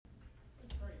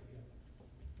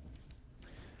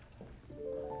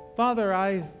Father,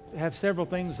 I have several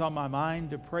things on my mind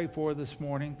to pray for this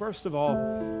morning. First of all,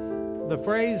 the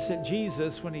phrase that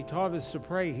Jesus, when he taught us to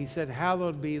pray, he said,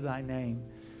 "Hallowed be thy name."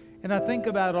 And I think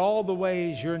about all the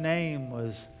ways your name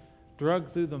was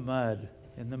dragged through the mud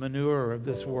and the manure of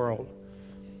this world.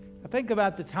 I think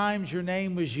about the times your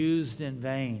name was used in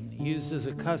vain, used as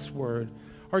a cuss word,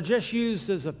 or just used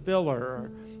as a filler,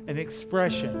 or an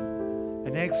expression,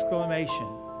 an exclamation.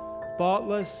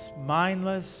 Thoughtless,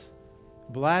 mindless,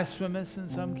 blasphemous in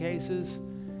some cases.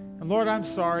 And Lord, I'm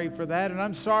sorry for that. And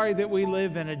I'm sorry that we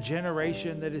live in a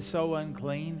generation that is so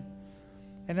unclean.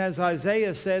 And as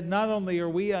Isaiah said, not only are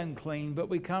we unclean, but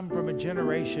we come from a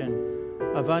generation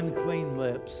of unclean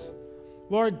lips.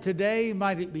 Lord, today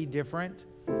might it be different.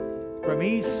 From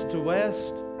east to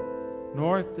west,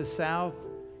 north to south,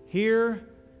 here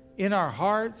in our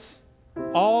hearts,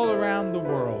 all around the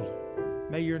world,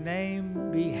 may your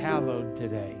name be hallowed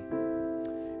today.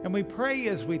 And we pray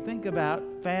as we think about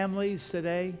families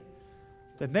today,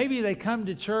 that maybe they come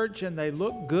to church and they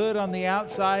look good on the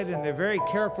outside and they're very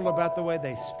careful about the way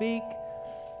they speak,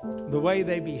 the way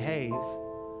they behave.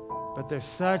 But there's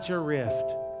such a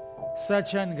rift,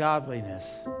 such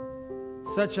ungodliness,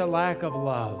 such a lack of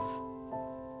love,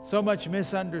 so much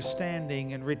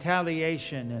misunderstanding and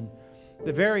retaliation, and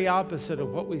the very opposite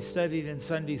of what we studied in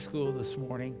Sunday school this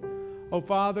morning. Oh,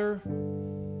 Father,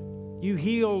 you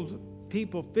healed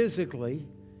people physically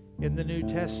in the New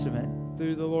Testament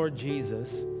through the Lord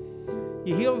Jesus.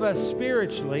 You healed us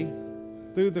spiritually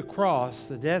through the cross,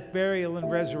 the death, burial,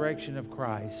 and resurrection of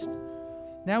Christ.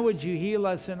 Now would you heal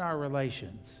us in our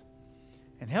relations?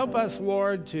 And help us,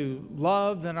 Lord, to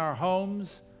love in our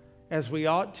homes as we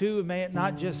ought to, and may it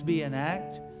not just be an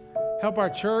act. Help our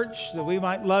church that we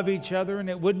might love each other and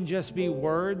it wouldn't just be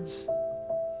words.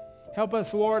 Help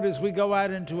us, Lord, as we go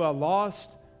out into a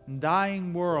lost and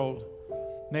dying world.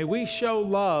 May we show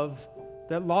love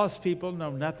that lost people know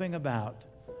nothing about.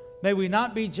 May we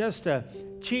not be just a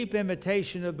cheap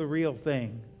imitation of the real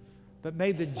thing, but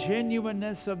may the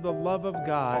genuineness of the love of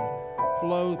God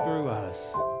flow through us.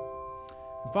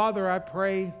 And Father, I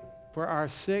pray for our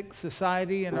sick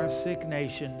society and our sick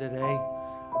nation today.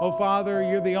 Oh, Father,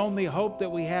 you're the only hope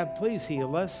that we have. Please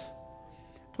heal us.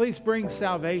 Please bring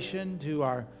salvation to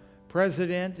our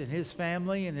president and his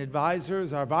family and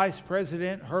advisors, our vice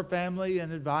president, her family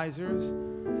and advisors.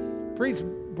 Please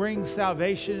bring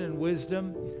salvation and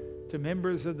wisdom to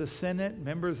members of the Senate,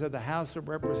 members of the House of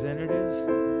Representatives.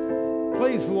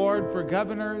 Please, Lord, for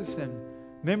governors and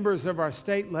members of our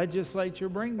state legislature,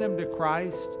 bring them to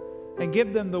Christ and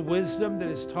give them the wisdom that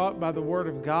is taught by the Word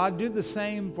of God. Do the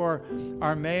same for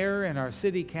our mayor and our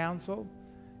city council.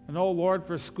 And, oh, Lord,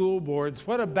 for school boards.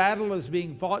 What a battle is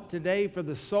being fought today for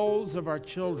the souls of our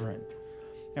children.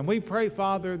 And we pray,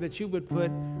 Father, that you would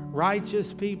put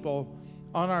righteous people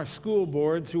on our school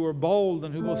boards who are bold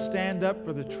and who will stand up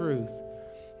for the truth.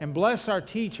 And bless our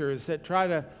teachers that try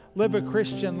to live a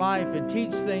Christian life and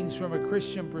teach things from a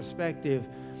Christian perspective.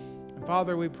 And,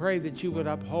 Father, we pray that you would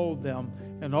uphold them.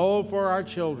 And, oh, for our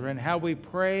children, how we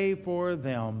pray for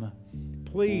them.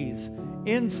 Please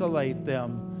insulate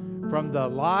them from the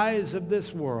lies of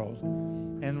this world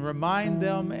and remind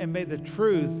them, and may the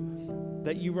truth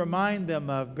that you remind them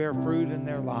of bear fruit in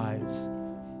their lives.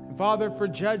 And Father, for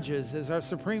judges, as our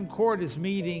Supreme Court is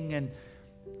meeting and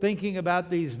thinking about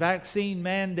these vaccine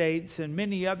mandates and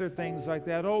many other things like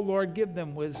that, oh Lord, give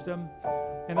them wisdom,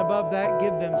 and above that,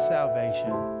 give them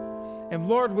salvation. And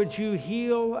Lord, would you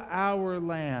heal our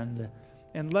land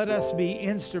and let us be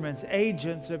instruments,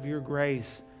 agents of your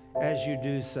grace as you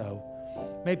do so.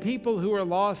 May people who are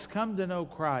lost come to know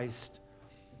Christ.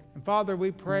 And Father,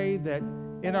 we pray that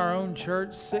in our own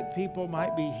church, sick people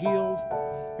might be healed.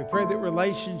 We pray that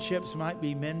relationships might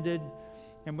be mended.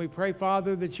 And we pray,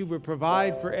 Father, that you would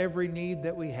provide for every need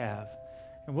that we have.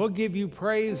 And we'll give you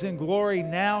praise and glory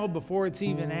now before it's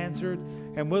even answered.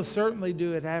 And we'll certainly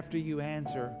do it after you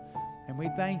answer. And we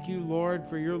thank you, Lord,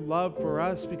 for your love for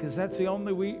us, because that's the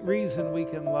only reason we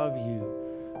can love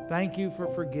you. Thank you for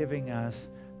forgiving us.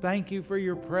 Thank you for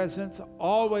your presence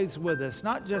always with us,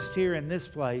 not just here in this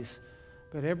place,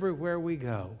 but everywhere we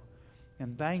go.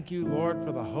 And thank you, Lord,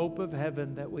 for the hope of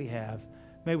heaven that we have.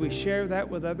 May we share that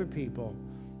with other people.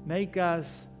 Make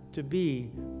us to be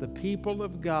the people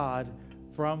of God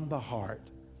from the heart.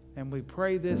 And we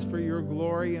pray this for your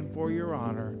glory and for your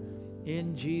honor.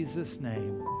 In Jesus'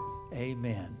 name,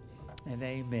 amen and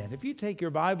amen. If you take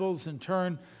your Bibles and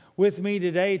turn with me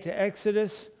today to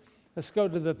Exodus, let's go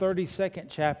to the 32nd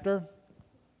chapter.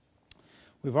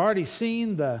 We've already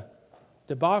seen the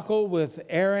debacle with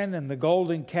Aaron and the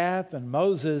golden calf and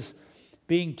Moses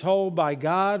being told by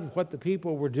God what the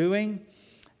people were doing.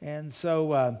 And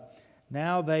so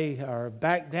now they are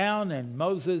back down, and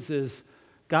Moses has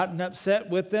gotten upset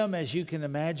with them, as you can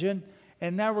imagine.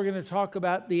 And now we're going to talk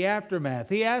about the aftermath.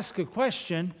 He asked a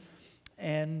question,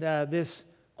 and this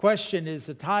question is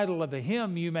the title of a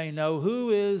hymn you may know. Who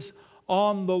is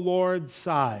on the Lord's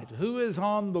side? Who is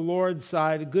on the Lord's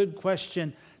side? A good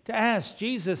question to ask.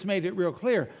 Jesus made it real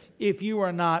clear. If you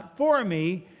are not for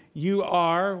me, you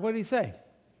are, what did he say?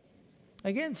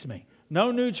 Against me.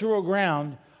 No neutral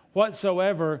ground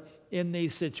whatsoever in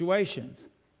these situations.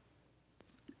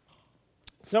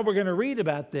 So we're going to read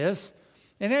about this.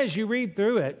 And as you read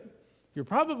through it, you're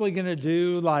probably going to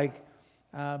do like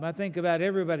I think about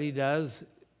everybody does,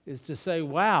 is to say,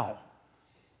 wow,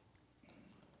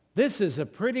 this is a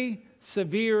pretty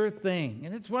severe thing.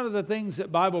 And it's one of the things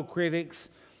that Bible critics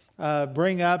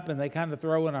bring up and they kind of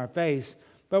throw in our face.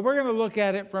 But we're going to look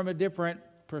at it from a different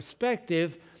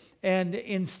perspective. And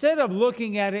instead of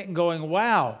looking at it and going,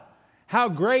 wow, how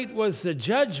great was the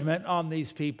judgment on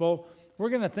these people, we're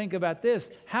going to think about this.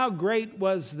 How great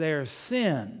was their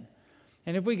sin?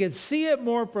 And if we could see it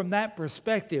more from that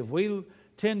perspective, we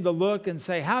tend to look and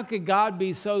say, how could God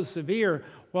be so severe?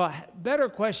 Well, a better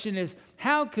question is,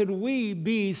 how could we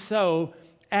be so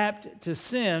apt to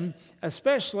sin,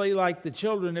 especially like the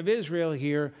children of Israel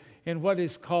here in what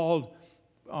is called,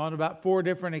 on about 4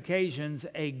 different occasions,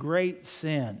 a great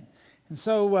sin? And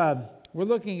so we're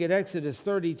looking at Exodus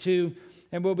 32,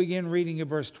 and we'll begin reading at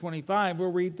verse 25.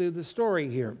 We'll read through the story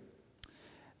here.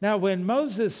 Now, when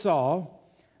Moses saw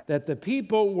that the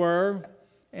people were,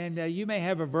 and you may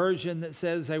have a version that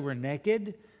says they were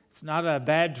naked. It's not a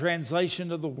bad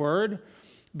translation of the word,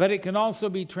 but it can also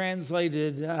be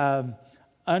translated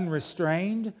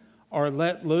unrestrained or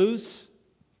let loose.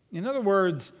 In other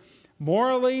words,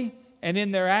 morally and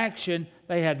in their action,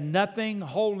 they had nothing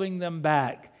holding them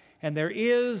back. And there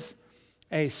is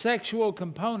a sexual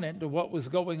component to what was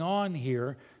going on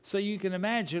here. So you can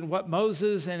imagine what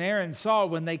Moses and Aaron saw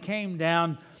when they came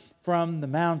down from the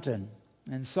mountain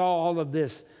and saw all of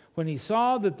this. When he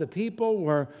saw that the people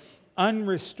were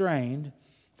unrestrained,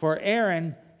 for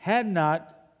Aaron had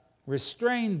not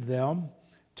restrained them,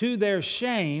 to their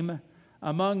shame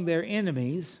among their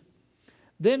enemies,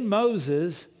 then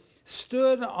Moses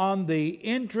stood on the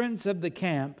entrance of the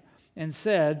camp and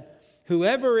said,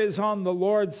 whoever is on the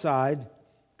Lord's side,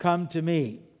 come to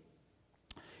me.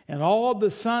 And all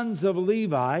the sons of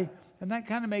Levi, and that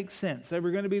kind of makes sense. They were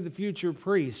going to be the future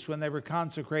priests when they were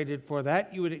consecrated for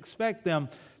that. You would expect them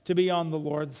to be on the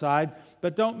Lord's side.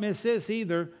 But don't miss this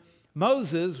either.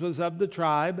 Moses was of the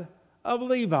tribe of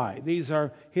Levi. These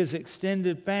are his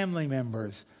extended family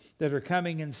members that are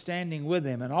coming and standing with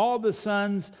him. And all the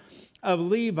sons of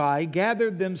Levi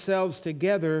gathered themselves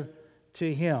together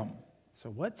to him.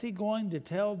 So what's he going to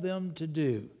tell them to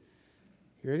do?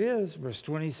 Here it is, verse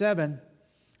 27.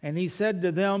 And he said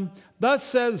to them, thus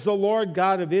says the Lord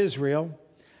God of Israel,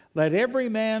 let every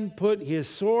man put his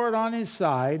sword on his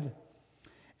side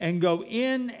and go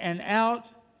in and out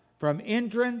from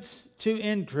entrance to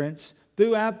entrance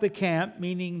throughout the camp,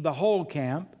 meaning the whole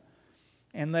camp,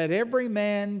 and let every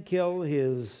man kill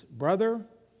his brother,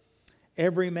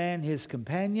 every man his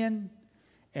companion,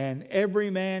 and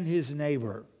every man his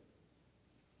neighbor.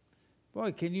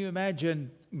 Boy, can you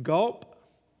imagine gulp?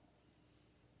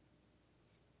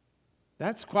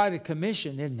 That's quite a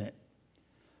commission, isn't it?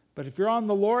 But if you're on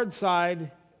the Lord's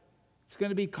side, it's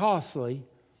going to be costly,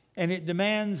 and it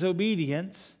demands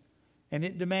obedience, and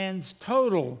it demands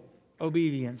total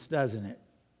obedience, doesn't it?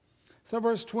 So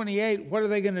verse 28, what are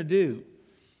they going to do?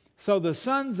 So the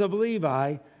sons of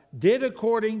Levi did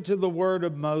according to the word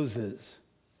of Moses,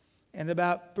 and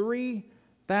about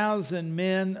 3,000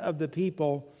 men of the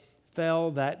people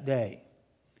fell that day.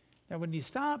 Now, when you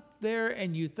stop there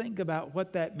and you think about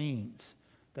what that means,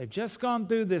 they've just gone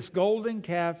through this golden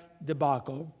calf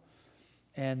debacle,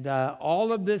 and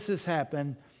all of this has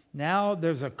happened. Now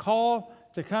there's a call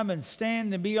to come and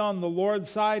stand and be on the Lord's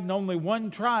side, and only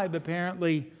one tribe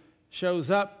apparently shows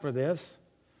up for this.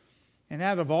 And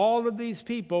out of all of these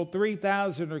people,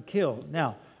 3,000 are killed.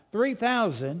 Now,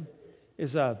 3,000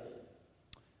 is out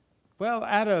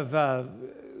of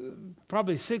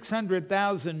probably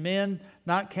 600,000 men,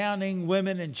 not counting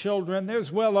women and children.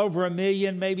 There's well over 1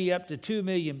 million, maybe up to 2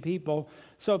 million people.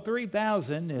 So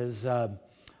 3,000 is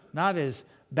not as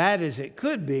bad as it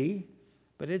could be,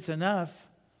 but it's enough.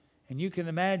 And you can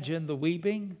imagine the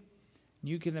weeping.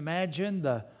 You can imagine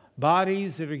the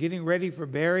bodies that are getting ready for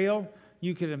burial.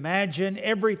 You can imagine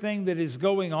everything that is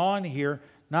going on here,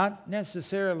 not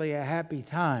necessarily a happy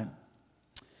time.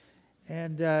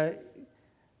 And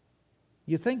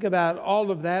you think about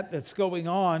all of that that's going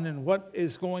on and what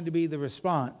is going to be the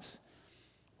response.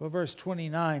 Well, verse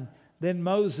 29, Then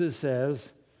Moses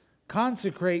says,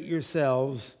 consecrate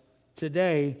yourselves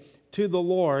today to the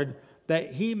Lord,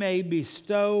 that he may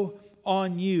bestow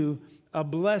on you a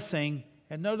blessing.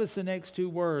 And notice the next two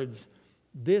words,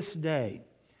 this day.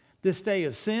 This day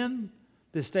of sin,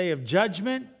 this day of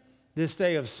judgment, this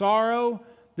day of sorrow,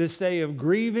 this day of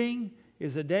grieving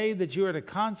is a day that you are to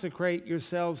consecrate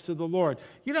yourselves to the Lord.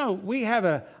 You know, we have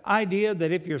an idea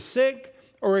that if you're sick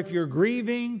or if you're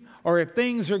grieving or if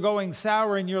things are going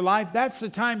sour in your life, that's the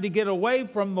time to get away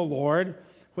from the Lord,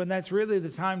 when that's really the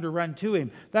time to run to Him.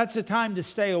 That's the time to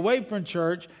stay away from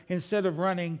church instead of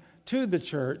running to the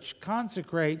church.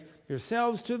 Consecrate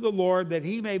yourselves to the Lord, that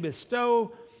He may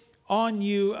bestow on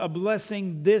you a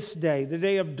blessing this day, the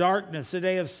day of darkness, the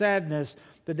day of sadness,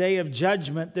 the day of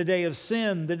judgment, the day of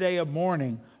sin, the day of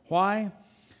mourning. Why?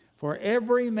 For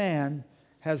every man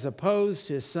has opposed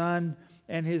his son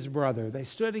and his brother. They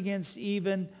stood against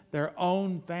even their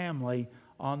own family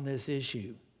on this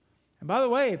issue. And by the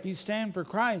way, if you stand for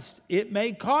Christ, it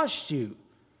may cost you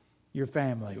your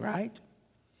family, right?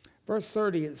 Verse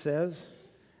 30, it says,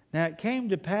 now it came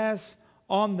to pass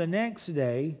on the next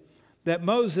day that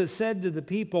Moses said to the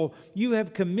people, you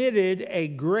have committed a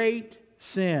great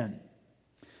sin.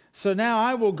 So now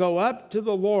I will go up to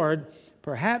the Lord.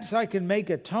 Perhaps I can make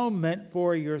atonement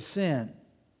for your sin.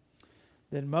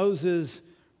 Then Moses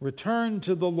returned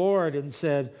to the Lord and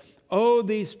said, oh,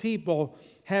 these people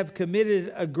have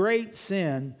committed a great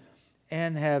sin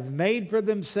and have made for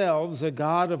themselves a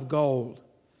god of gold.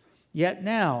 Yet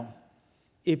now,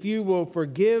 if you will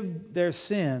forgive their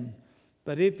sin,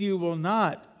 but if you will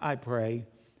not, I pray,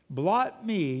 blot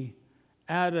me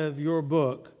out of your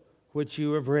book which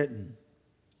you have written.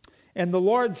 And the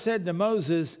Lord said to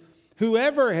Moses,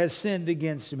 whoever has sinned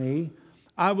against me,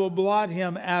 I will blot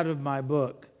him out of my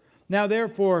book. Now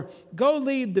therefore, go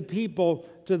lead the people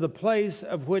to the place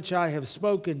of which I have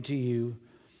spoken to you,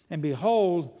 and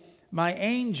behold, my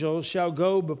angel shall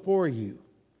go before you.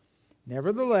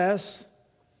 Nevertheless,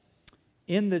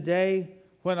 in the day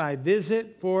when I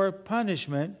visit for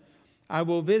punishment, I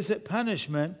will visit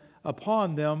punishment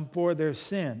upon them for their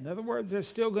sin. In other words, there's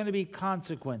still going to be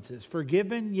consequences.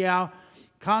 Forgiven, yeah.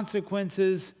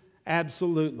 Consequences,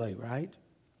 absolutely, right?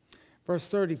 Verse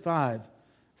 35,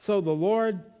 so the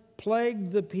Lord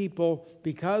plagued the people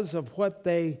because of what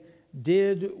they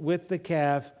did with the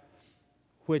calf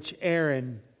which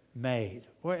Aaron made.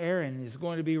 Well, Aaron is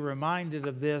going to be reminded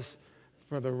of this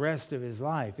for the rest of his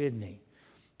life, isn't he?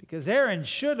 Because Aaron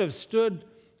should have stood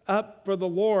up for the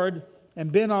Lord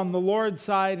and been on the Lord's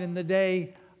side in the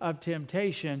day of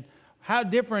temptation. How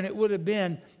different it would have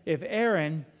been if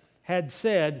Aaron had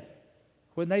said,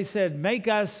 when they said, make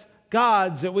us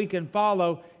gods that we can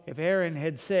follow, if Aaron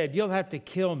had said, you'll have to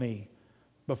kill me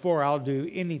before I'll do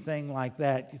anything like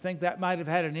that. You think that might have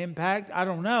had an impact? I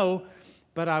don't know,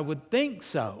 but I would think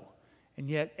so. And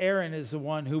yet Aaron is the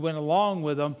one who went along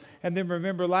with them. And then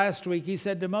remember last week he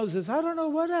said to Moses, I don't know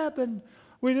what happened.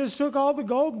 We just took all the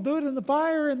gold and threw it in the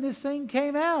fire and this thing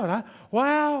came out.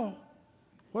 Wow,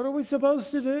 what are we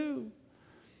supposed to do?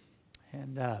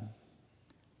 And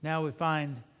now we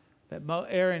find that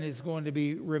Aaron is going to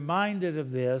be reminded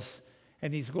of this,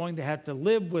 and he's going to have to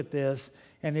live with this,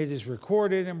 and it is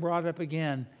recorded and brought up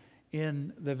again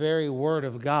in the very Word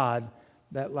of God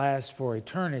that lasts for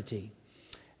eternity.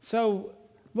 So,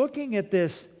 looking at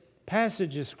this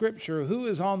passage of Scripture, who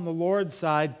is on the Lord's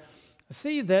side,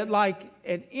 see that like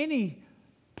at any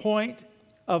point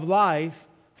of life,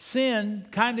 sin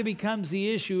kind of becomes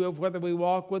the issue of whether we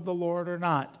walk with the Lord or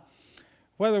not,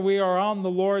 whether we are on the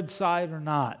Lord's side or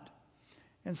not.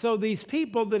 And so these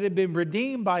people that had been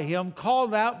redeemed by Him,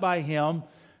 called out by Him,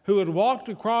 who had walked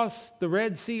across the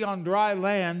Red Sea on dry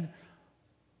land,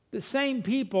 the same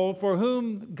people for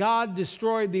whom God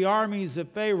destroyed the armies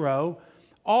of Pharaoh,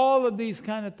 all of these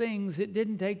kind of things, it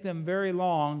didn't take them very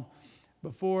long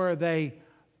before they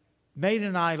made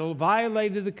an idol,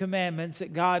 violated the commandments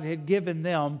that God had given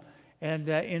them, and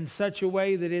in such a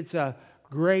way that it's a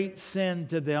great sin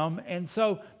to them. And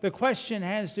so the question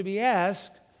has to be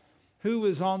asked, who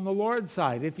is on the Lord's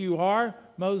side? If you are,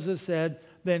 Moses said,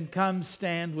 then come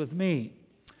stand with me.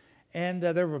 And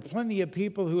there were plenty of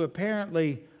people who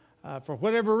apparently, for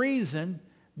whatever reason,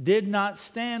 did not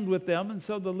stand with them. And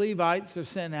so the Levites are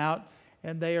sent out,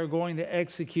 and they are going to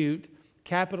execute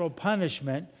capital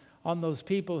punishment on those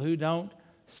people who don't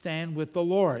stand with the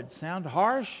Lord. Sound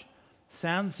harsh?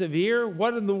 Sound severe?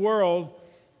 What in the world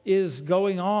is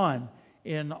going on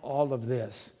in all of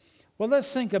this? Well,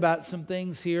 let's think about some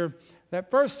things here.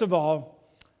 That first of all,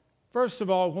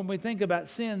 when we think about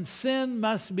sin, sin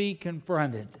must be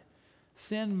confronted.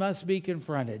 Sin must be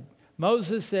confronted.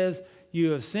 Moses says,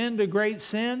 you have sinned a great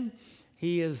sin.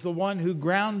 He is the one who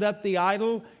ground up the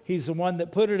idol. He's the one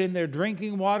that put it in their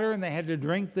drinking water, and they had to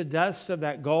drink the dust of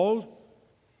that gold.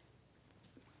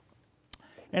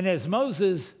 And as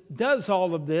Moses does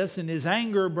all of this, and his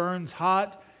anger burns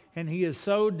hot, and he is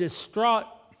so distraught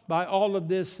by all of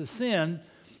this sin,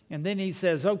 and then he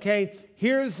says, okay,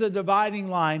 here's the dividing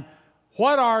line.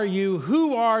 What are you?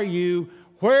 Who are you?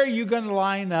 Where are you going to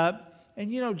line up?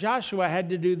 And you know, Joshua had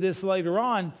to do this later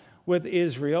on with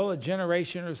Israel, a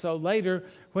generation or so later,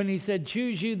 when he said,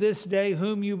 choose you this day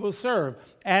whom you will serve.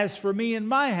 As for me and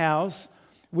my house,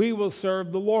 we will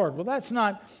serve the Lord. Well, that's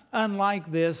not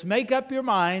unlike this. Make up your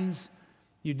minds.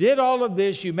 You did all of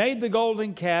this. You made the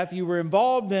golden calf. You were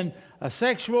involved in a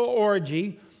sexual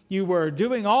orgy. You were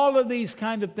doing all of these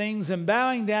kind of things and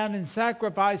bowing down and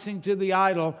sacrificing to the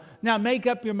idol. Now make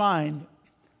up your mind.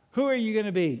 Who are you going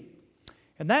to be?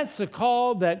 And that's the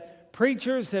call that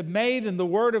preachers have made and the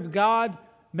Word of God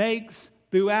makes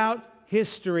throughout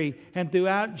history and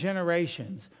throughout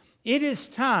generations. It is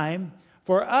time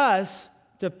for us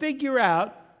to figure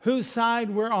out whose side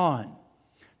we're on.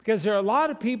 Because there are a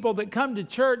lot of people that come to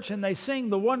church and they sing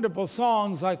the wonderful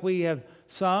songs like we have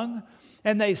sung,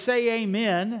 and they say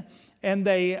amen, and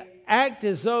they act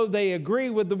as though they agree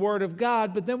with the Word of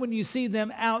God, but then when you see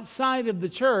them outside of the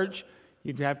church,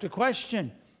 you'd have to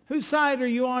question, whose side are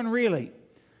you on really?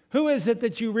 Who is it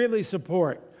that you really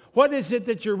support? What is it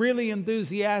that you're really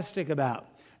enthusiastic about?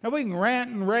 Now we can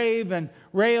rant and rave and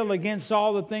rail against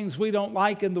all the things we don't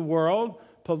like in the world,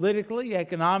 politically,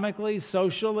 economically,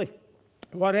 socially,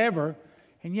 whatever.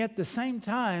 And yet at the same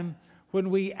time, when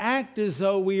we act as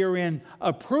though we are in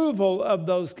approval of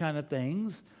those kind of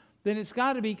things, then it's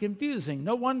got to be confusing.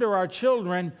 No wonder our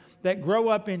children that grow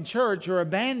up in church are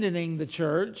abandoning the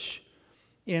church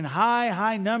in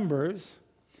high numbers.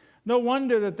 No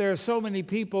wonder that there are so many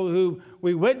people who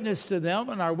we witness to them,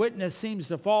 and our witness seems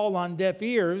to fall on deaf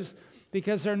ears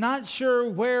because they're not sure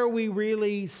where we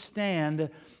really stand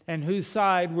and whose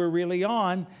side we're really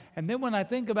on. And then when I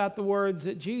think about the words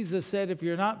that Jesus said, if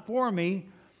you're not for me,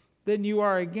 then you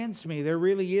are against me. There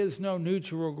really is no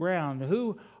neutral ground.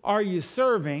 Who are you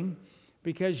serving?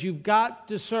 Because you've got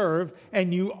to serve,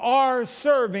 and you are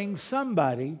serving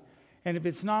somebody. And if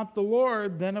it's not the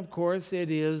Lord, then of course it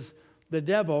is the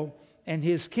devil and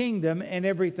his kingdom and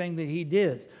everything that he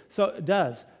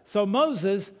does. So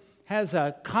Moses has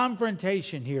a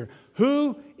confrontation here.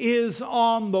 Who is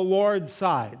on the Lord's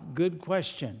side? Good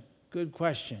question. Good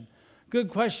question. Good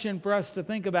question for us to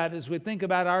think about as we think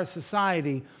about our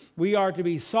society. We are to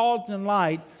be salt and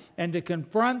light and to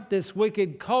confront this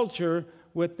wicked culture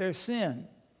with their sin.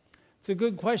 It's a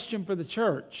good question for the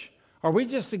church. Are we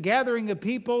just a gathering of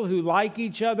people who like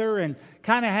each other and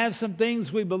kind of have some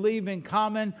things we believe in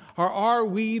common? Or are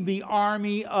we the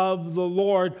army of the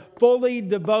Lord, fully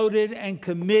devoted and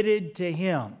committed to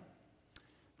Him?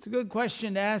 It's a good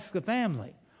question to ask the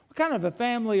family. What kind of a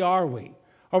family are we?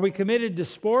 Are we committed to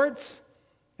sports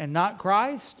and not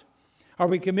Christ? Are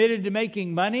we committed to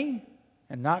making money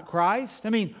and not Christ? I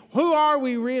mean, who are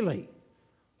we really?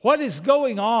 What is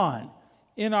going on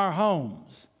in our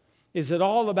homes? Is it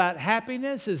all about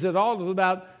happiness? Is it all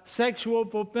about sexual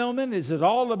fulfillment? Is it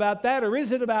all about that? Or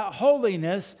is it about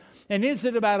holiness? And is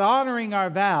it about honoring our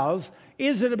vows?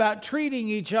 Is it about treating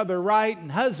each other right, and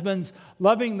husbands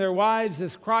loving their wives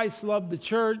as Christ loved the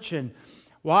church, and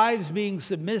wives being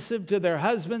submissive to their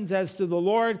husbands as to the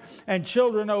Lord, and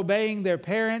children obeying their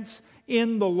parents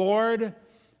in the Lord?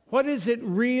 What is it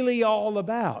really all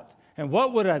about? And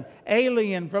what would an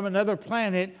alien from another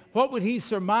planet, what would he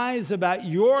surmise about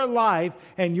your life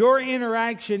and your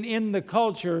interaction in the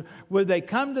culture? Would they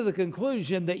come to the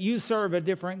conclusion that you serve a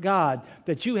different God,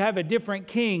 that you have a different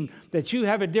king, that you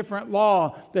have a different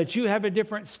law, that you have a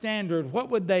different standard? What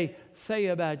would they say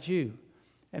about you?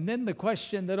 And then the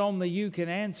question that only you can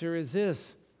answer is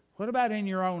this: what about in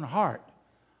your own heart?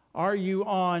 Are you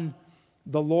on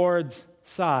the Lord's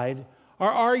side? Or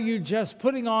are you just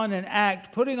putting on an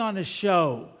act, putting on a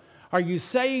show? Are you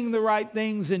saying the right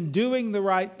things and doing the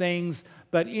right things,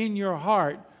 but in your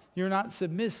heart, you're not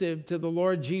submissive to the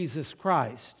Lord Jesus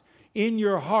Christ? In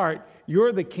your heart,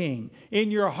 you're the king. In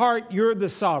your heart, you're the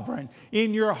sovereign.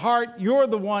 In your heart, you're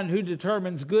the one who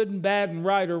determines good and bad and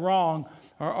right or wrong.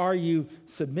 Or are you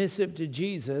submissive to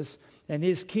Jesus and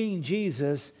His King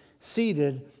Jesus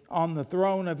seated on the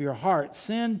throne of your heart?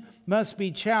 Sin must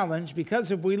be challenged,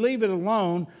 because if we leave it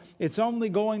alone, it's only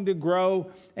going to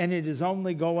grow and it is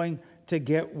only going to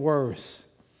get worse.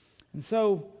 And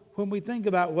so when we think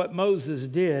about what Moses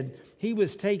did, he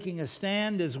was taking a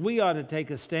stand as we ought to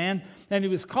take a stand, and he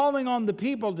was calling on the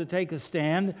people to take a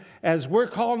stand as we're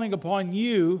calling upon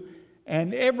you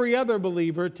and every other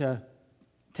believer to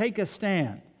take a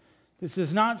stand. This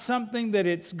is not something that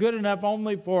it's good enough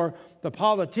only for the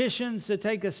politicians to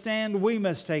take a stand. We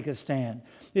must take a stand.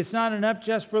 It's not enough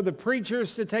just for the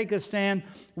preachers to take a stand.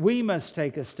 We must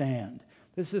take a stand.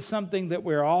 This is something that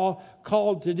we're all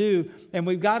called to do. And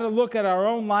we've got to look at our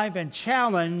own life and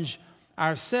challenge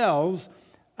ourselves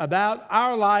about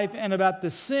our life and about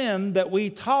the sin that we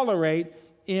tolerate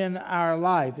in our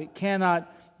life. It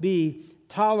cannot be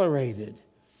tolerated.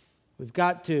 We've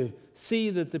got to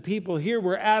see that the people here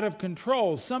were out of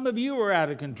control. Some of you are out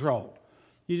of control.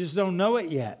 You just don't know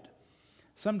it yet.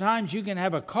 Sometimes you can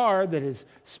have a car that is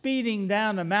speeding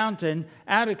down a mountain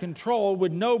out of control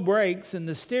with no brakes and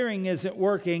the steering isn't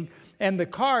working, and the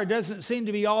car doesn't seem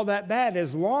to be all that bad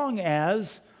as long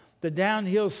as the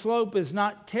downhill slope is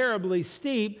not terribly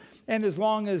steep and as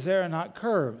long as there are not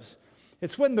curves.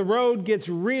 It's when the road gets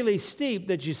really steep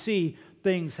that you see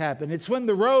things happen. It's when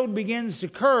the road begins to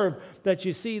curve that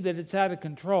you see that it's out of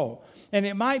control. And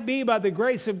it might be by the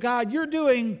grace of God, you're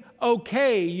doing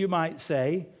okay, you might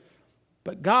say.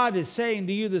 But God is saying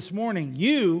to you this morning,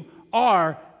 you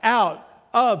are out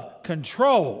of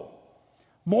control.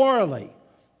 Morally,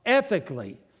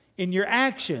 ethically, in your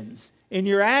actions, in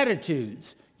your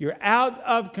attitudes. You're out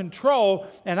of control,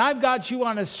 and I've got you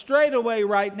on a straightaway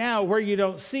right now where you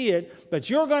don't see it, but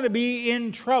you're going to be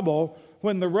in trouble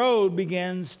when the road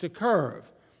begins to curve.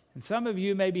 And some of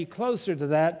you may be closer to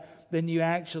that than you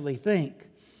actually think.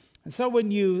 And so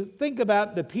when you think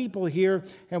about the people here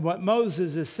and what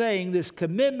Moses is saying, this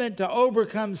commitment to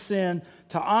overcome sin,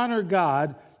 to honor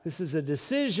God, this is a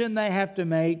decision they have to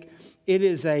make. It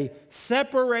is a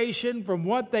separation from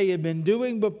what they have been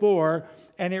doing before,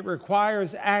 and it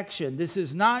requires action. This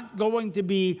is not going to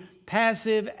be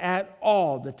passive at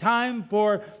all. The time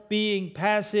for being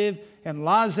passive and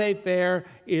laissez-faire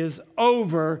is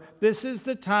over. This is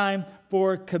the time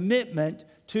for commitment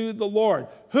to the Lord.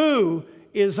 Who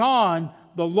is on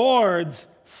the Lord's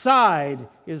side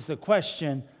is the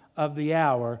question of the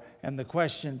hour and the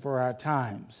question for our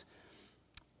times.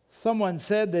 Someone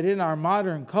said that in our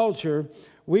modern culture,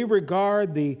 we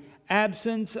regard the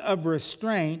absence of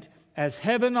restraint as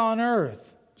heaven on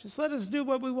earth. Just let us do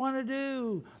what we want to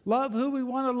do. Love who we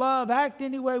want to love. Act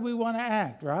any way we want to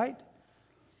act, right?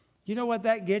 You know what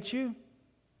that gets you?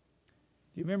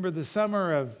 You remember the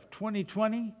summer of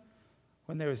 2020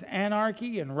 when there was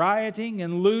anarchy and rioting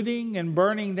and looting and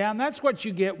burning down? That's what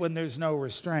you get when there's no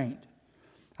restraint.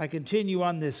 I continue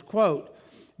on this quote.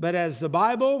 But as the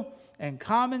Bible and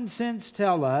common sense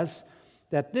tell us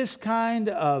that this kind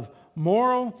of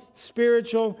moral,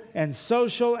 spiritual, and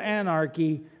social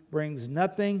anarchy brings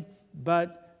nothing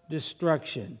but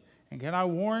destruction. And can I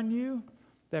warn you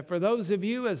that for those of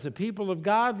you as the people of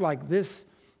God, like this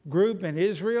group in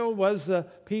Israel was the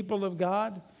people of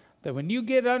God, that when you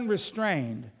get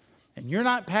unrestrained and you're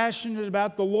not passionate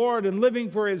about the Lord and living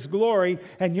for His glory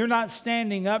and you're not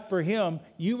standing up for Him,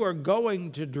 you are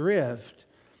going to drift.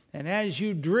 And as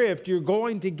you drift, you're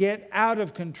going to get out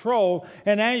of control.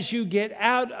 And as you get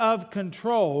out of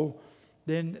control,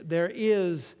 then there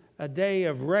is a day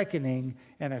of reckoning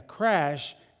and a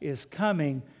crash is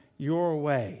coming your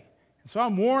way. So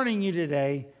I'm warning you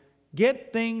today,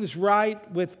 get things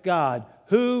right with God.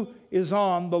 Who is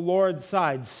on the Lord's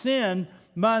side? Sin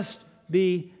must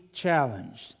be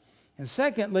challenged. And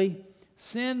secondly,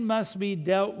 sin must be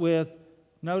dealt with,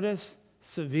 notice,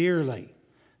 severely.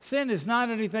 Sin is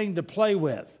not anything to play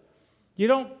with. You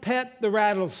don't pet the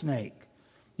rattlesnake.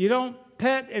 You don't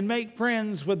pet and make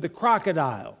friends with the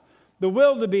crocodile. The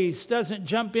wildebeest doesn't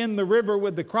jump in the river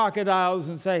with the crocodiles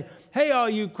and say, hey, all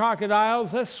you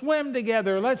crocodiles, let's swim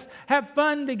together. Let's have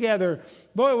fun together.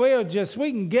 Boy,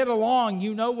 we can get along.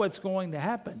 You know what's going to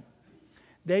happen.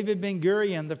 David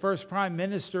Ben-Gurion, the first prime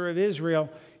minister of Israel,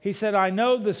 he said, I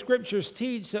know the scriptures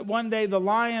teach that one day the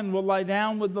lion will lie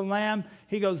down with the lamb.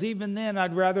 He goes, even then,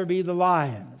 I'd rather be the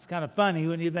lion. It's kind of funny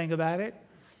when you think about it.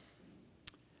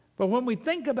 But when we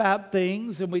think about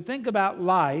things and we think about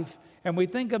life and we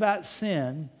think about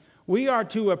sin, we are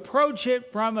to approach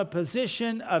it from a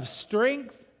position of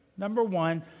strength, number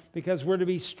one, because we're to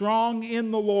be strong in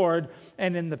the Lord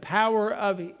and in the power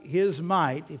of His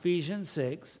might, Ephesians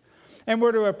 6. And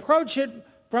we're to approach it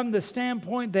from the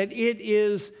standpoint that it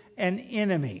is an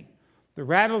enemy. The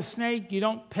rattlesnake, you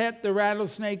don't pet the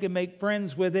rattlesnake and make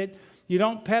friends with it. You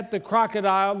don't pet the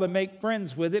crocodile and make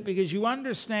friends with it because you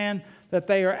understand that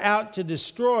they are out to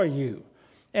destroy you.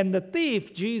 And the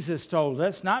thief, Jesus told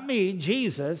us, not me,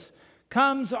 Jesus,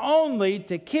 comes only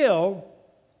to kill,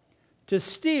 to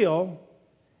steal,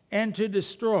 and to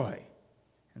destroy.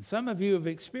 And some of you have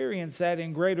experienced that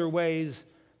in greater ways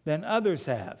than others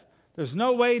have. There's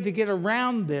no way to get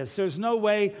around this. There's no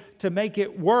way to make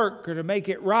it work or to make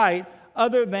it right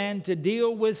other than to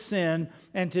deal with sin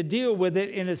and to deal with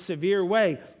it in a severe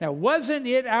way. Now, wasn't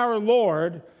it our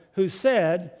Lord who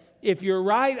said, if your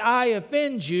right eye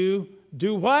offends you,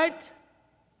 do what?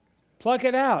 Pluck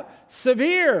it out.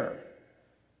 Severe.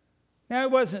 Now, he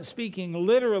wasn't speaking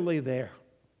literally there.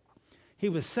 He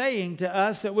was saying to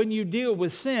us that when you deal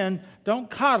with sin, don't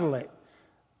coddle it.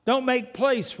 Don't make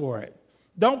place for it.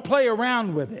 Don't play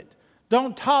around with it.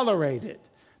 Don't tolerate it.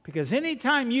 Because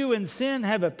anytime you and sin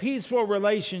have a peaceful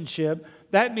relationship,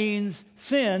 that means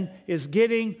sin is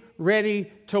getting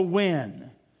ready to win.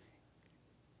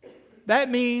 That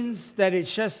means that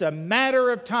it's just a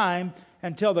matter of time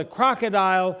until the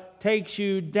crocodile takes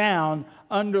you down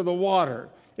under the water.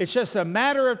 It's just a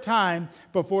matter of time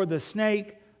before the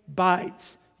snake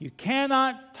bites. You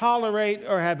cannot tolerate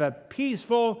or have a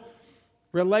peaceful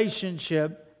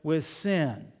relationship with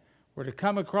sin. We're to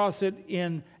come across it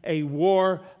in a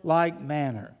warlike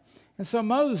manner. And so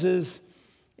Moses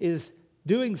is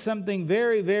doing something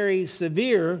very, very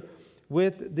severe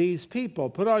with these people.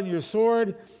 Put on your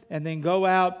sword and then go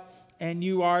out, and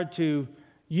you are to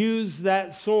use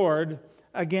that sword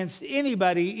against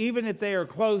anybody, even if they are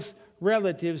close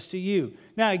relatives to you.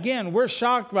 Now again, we're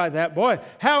shocked by that. Boy,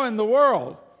 how in the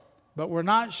world? But we're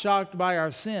not shocked by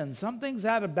our sin. Something's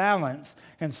out of balance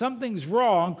and something's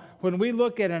wrong when we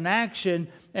look at an action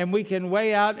and we can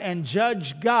weigh out and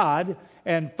judge God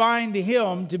and find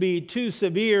Him to be too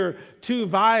severe, too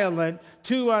violent,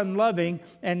 too unloving,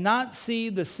 and not see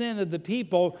the sin of the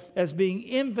people as being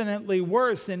infinitely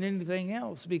worse than anything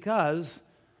else, because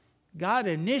God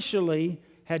initially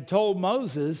had told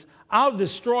Moses, I'll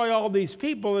destroy all these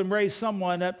people and raise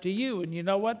someone up to you. And you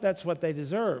know what? That's what they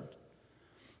deserved.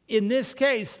 In this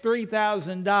case,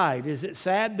 3,000 died. Is it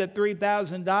sad that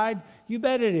 3,000 died? You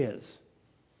bet it is.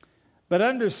 But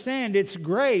understand, it's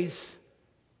grace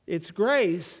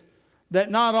that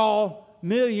not all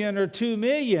 1,000,000 or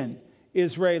 2,000,000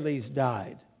 Israelis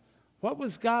died. What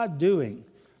was God doing?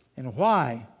 And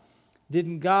why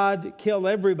didn't God kill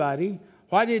everybody?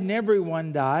 Why didn't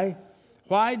everyone die?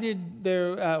 Why did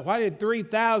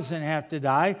 3,000 have to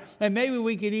die? And maybe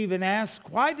we could even ask,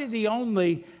 why did He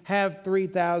only have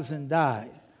 3,000 die?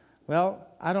 Well,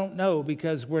 I don't know,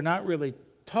 because we're not really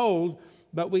told,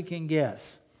 but we can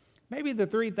guess. Maybe the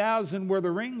 3,000 were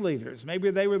the ringleaders.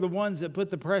 Maybe they were the ones that put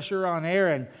the pressure on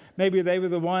Aaron. Maybe they were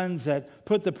the ones that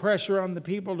put the pressure on the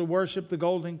people to worship the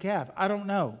golden calf. I don't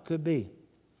know. Could be.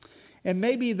 And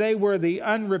maybe they were the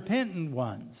unrepentant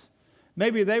ones.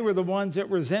 Maybe they were the ones that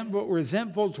were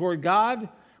resentful toward God,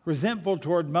 resentful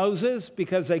toward Moses,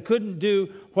 because they couldn't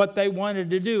do what they wanted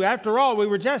to do. After all, we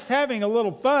were just having a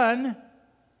little fun.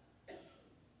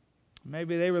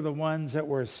 Maybe they were the ones that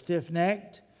were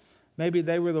stiff-necked. Maybe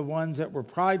they were the ones that were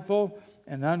prideful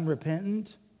and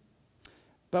unrepentant.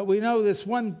 But we know this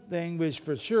one thing was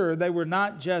for sure: they were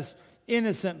not just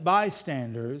innocent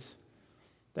bystanders.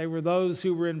 They were those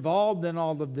who were involved in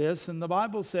all of this. And the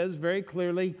Bible says very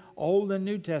clearly, Old and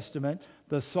New Testament,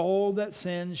 the soul that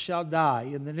sins shall die.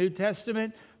 In the New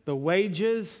Testament, the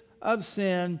wages of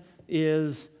sin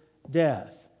is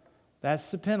death. That's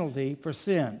the penalty for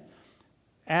sin.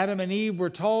 Adam and Eve were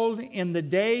told, in the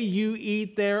day you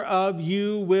eat thereof,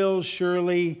 you will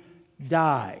surely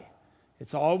die.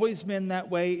 It's always been that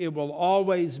way. It will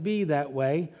always be that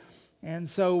way. And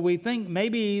so we think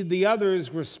maybe the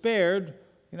others were spared.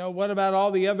 You know, what about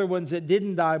all the other ones that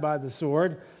didn't die by the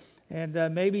sword?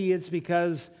 And maybe it's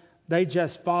because they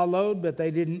just followed, but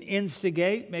they didn't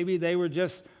instigate. Maybe they were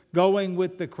just going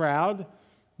with the crowd.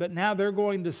 But now they're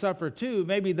going to suffer too.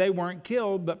 Maybe they weren't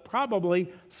killed, but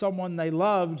probably someone they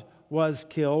loved was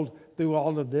killed through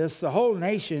all of this. The whole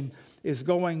nation is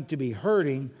going to be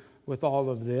hurting with all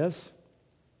of this.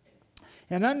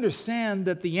 And understand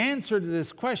that the answer to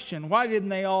this question, why didn't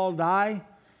they all die?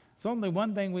 It's only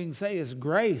one thing we can say is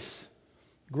grace.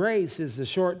 Grace is the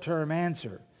short-term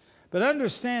answer. But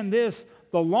understand this,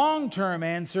 the long-term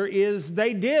answer is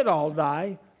they did all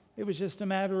die. It was just a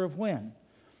matter of when.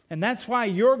 And that's why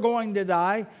you're going to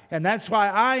die, and that's why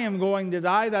I am going to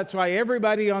die. That's why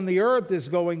everybody on the earth is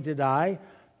going to die,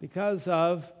 because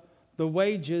of the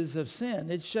wages of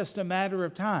sin. It's just a matter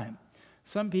of time.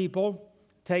 Some people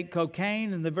take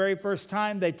cocaine, and the very first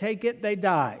time they take it, they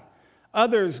die.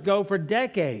 Others go for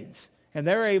decades, and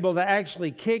they're able to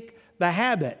actually kick the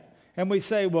habit. And we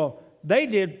say, well, they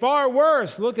did far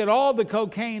worse. Look at all the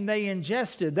cocaine they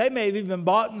ingested. They may have even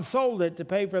bought and sold it to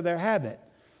pay for their habit.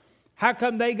 How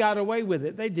come they got away with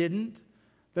it? They didn't.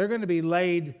 They're going to be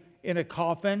laid in a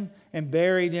coffin and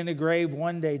buried in a grave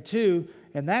one day too.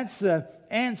 And that's the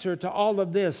answer to all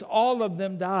of this. All of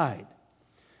them died.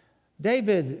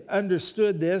 David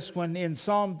understood this when in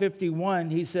Psalm 51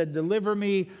 he said, "Deliver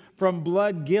me from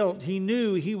blood guilt." He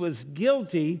knew he was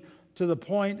guilty to the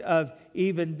point of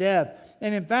even death.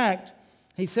 And in fact,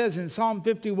 he says in Psalm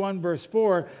 51 verse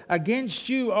 4, "Against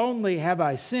you only have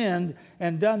I sinned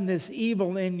and done this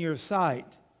evil in your sight."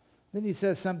 Then he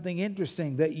says something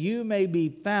interesting, "that you may be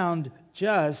found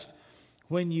just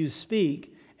when you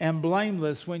speak and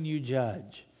blameless when you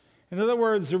judge." In other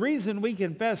words, the reason we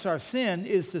confess our sin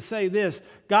is to say this: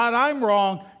 God, I'm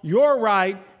wrong, you're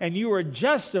right, and you are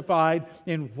justified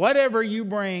in whatever you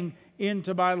bring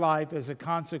into my life as a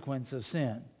consequence of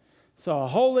sin. So a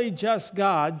holy, just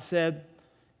God said,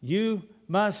 you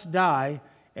must die,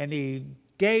 and he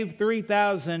gave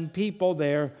 3,000 people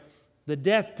there the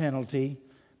death penalty,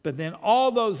 but then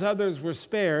all those others were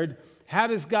spared. How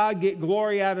does God get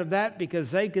glory out of that?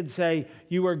 Because they could say,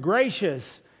 you were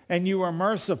gracious and you were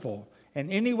merciful.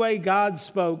 And any way God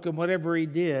spoke and whatever he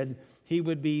did, he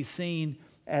would be seen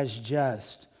as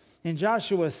just. In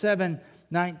Joshua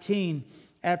 7:19,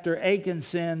 after Achan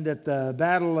sinned at the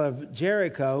battle of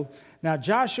Jericho, now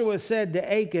Joshua said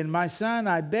to Achan, "My son,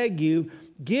 I beg you,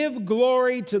 give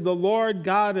glory to the Lord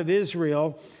God of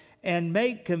Israel and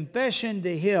make confession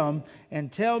to him,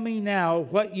 and tell me now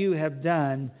what you have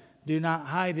done. Do not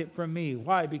hide it from me."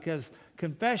 Why? Because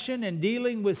confession and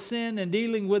dealing with sin and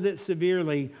dealing with it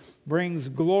severely brings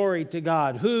glory to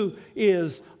God, who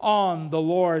is on the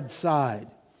Lord's side.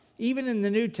 Even in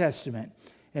the New Testament,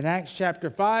 in Acts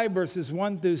chapter 5, verses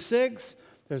 1 through 6,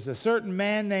 there's a certain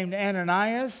man named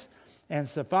Ananias and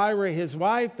Sapphira, his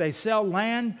wife. They sell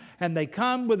land and they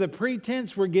come with a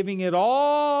pretense, we're giving it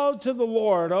all to the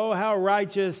Lord. Oh, how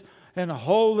righteous and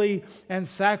holy and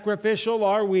sacrificial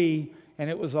are we. And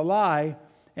it was a lie.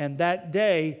 And that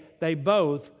day they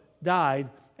both died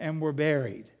and were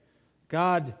buried.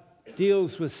 God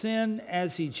deals with sin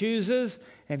as he chooses,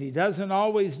 and he doesn't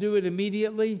always do it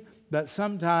immediately, but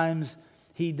sometimes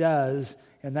he does.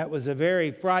 And that was a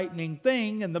very frightening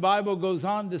thing. And the Bible goes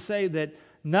on to say that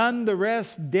none the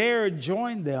rest dared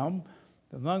join them.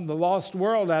 Among the lost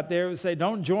world out there, it would say,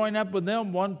 don't join up with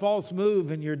them. One false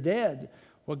move and you're dead.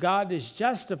 Well, God is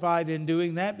justified in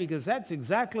doing that because that's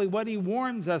exactly what he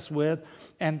warns us with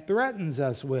and threatens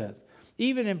us with.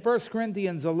 Even in 1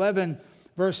 Corinthians 11,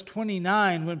 verse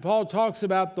 29, when Paul talks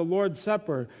about the Lord's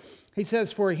Supper, he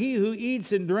says, "For he who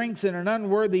eats and drinks in an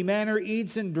unworthy manner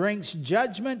eats and drinks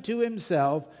judgment to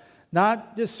himself,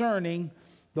 not discerning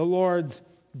the Lord's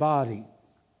body.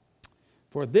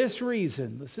 For this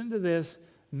reason," listen to this,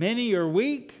 "many are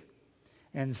weak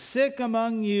and sick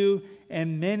among you,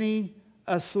 and many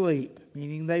asleep,"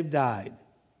 meaning they've died.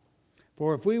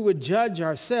 "For if we would judge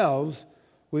ourselves,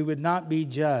 we would not be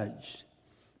judged.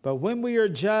 But when we are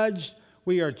judged,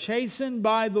 we are chastened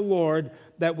by the Lord,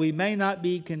 that we may not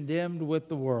be condemned with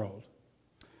the world."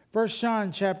 1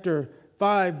 John chapter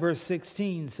 5, verse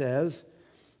 16 says,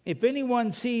 "If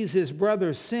anyone sees his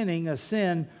brother sinning a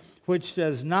sin which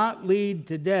does not lead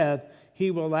to death,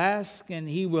 he will ask and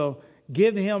he will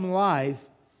give him life.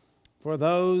 For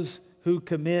those who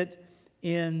commit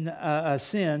in a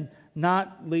sin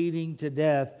not leading to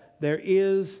death, there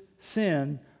is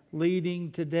sin leading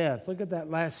to death." Look at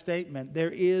that last statement. There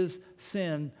is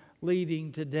sin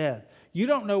leading to death. You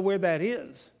don't know where that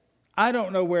is. I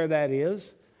don't know where that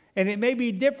is. And it may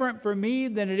be different for me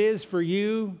than it is for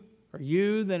you, or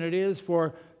you than it is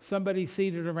for somebody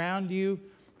seated around you.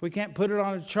 We can't put it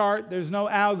on a chart. There's no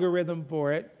algorithm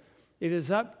for it. It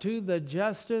is up to the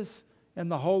justice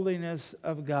and the holiness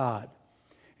of God.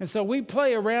 And so we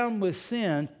play around with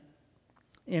sin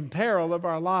in peril of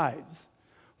our lives.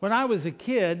 When I was a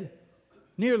kid,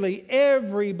 nearly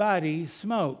everybody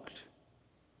smoked.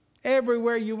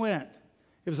 Everywhere you went.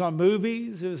 It was on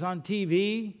movies, it was on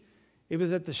TV, it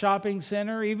was at the shopping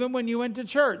center. Even when you went to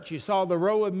church, you saw the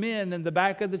row of men in the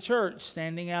back of the church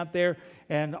standing out there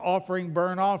and offering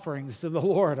burnt offerings to the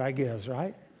Lord, I guess,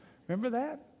 right? Remember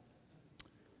that?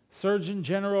 Surgeon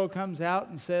General comes out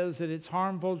and says that it's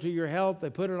harmful to your health. They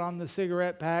put it on the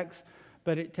cigarette packs,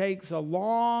 but it takes a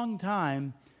long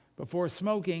time before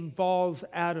smoking falls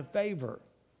out of favor.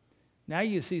 Now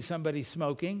you see somebody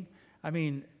smoking. I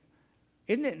mean,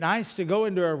 isn't it nice to go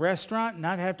into a restaurant and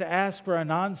not have to ask for a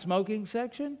non-smoking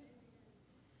section?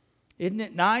 Isn't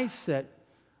it nice that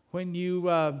when you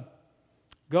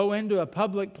go into a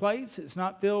public place, it's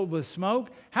not filled with smoke?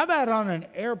 How about on an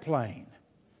airplane?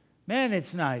 Man,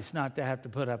 it's nice not to have to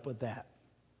put up with that.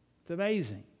 It's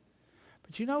amazing.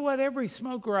 But you know what? Every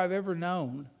smoker I've ever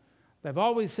known, they've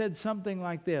always said something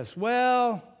like this: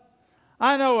 "Well,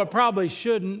 I know I probably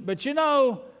shouldn't, but you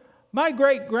know, my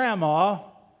great-grandma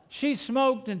She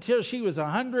smoked until she was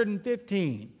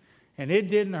 115, and it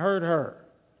didn't hurt her.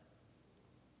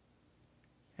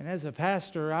 And as a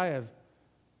pastor, I have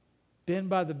been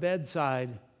by the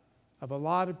bedside of a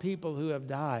lot of people who have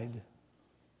died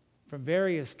from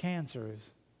various cancers.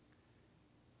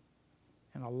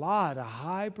 And a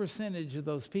high percentage of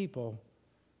those people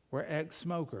were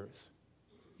ex-smokers.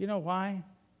 You know why?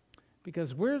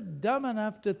 Because we're dumb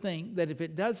enough to think that if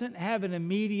it doesn't have an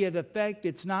immediate effect,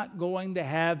 it's not going to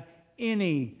have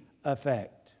any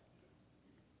effect.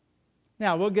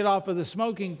 Now, we'll get off of the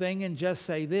smoking thing and just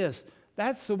say this.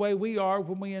 That's the way we are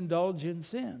when we indulge in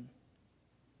sin.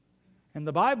 And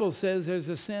the Bible says there's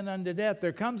a sin unto death.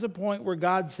 There comes a point where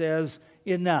God says,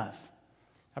 enough.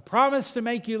 I promise to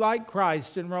make you like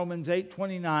Christ in Romans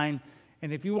 8:29.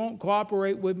 And if you won't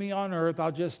cooperate with me on earth,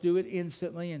 I'll just do it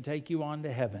instantly and take you on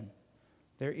to heaven.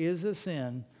 There is a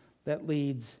sin that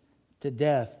leads to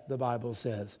death, the Bible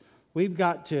says. We've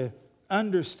got to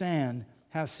understand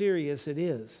how serious it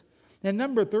is. And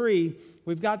number 3,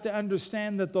 we've got to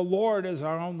understand that the Lord is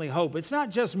our only hope. It's not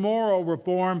just moral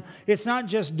reform. It's not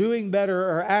just doing better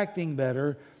or acting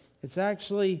better. It's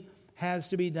actually has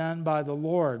to be done by the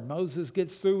Lord. Moses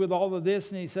gets through with all of this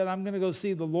and he said, I'm going to go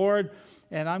see the Lord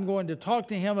and I'm going to talk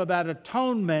to him about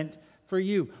atonement for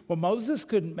you. Well, Moses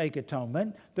couldn't make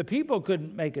atonement. The people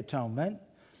couldn't make atonement.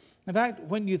 In fact,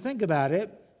 when you think about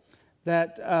it,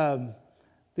 that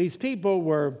these people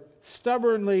were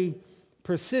stubbornly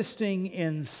persisting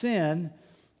in sin,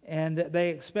 and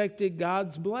they expected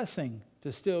God's blessing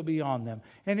to still be on them.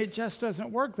 And it just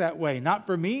doesn't work that way. Not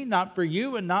for me, not for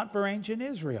you, and not for ancient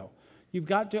Israel. You've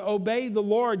got to obey the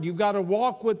Lord. You've got to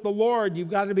walk with the Lord. You've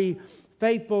got to be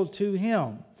faithful to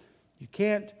Him. You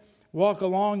can't walk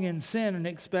along in sin and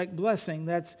expect blessing.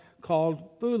 That's called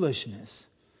foolishness.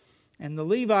 And the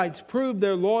Levites proved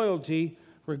their loyalty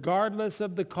regardless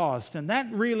of the cost. And that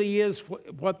really is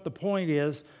what the point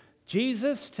is.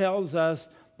 Jesus tells us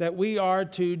that we are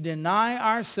to deny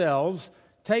ourselves,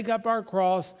 take up our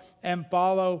cross, and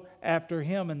follow after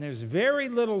Him. And there's very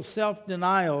little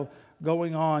self-denial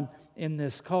going on in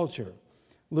this culture.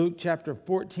 Luke chapter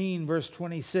 14, verse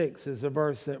 26 is a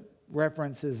verse that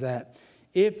references that.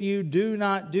 If you do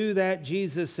not do that,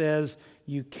 Jesus says,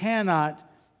 you cannot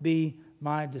be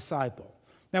my disciple.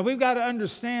 Now we've got to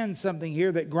understand something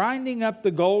here, that grinding up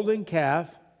the golden calf,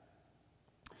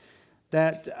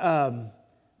 that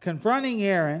confronting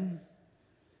Aaron,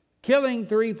 killing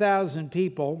 3,000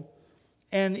 people,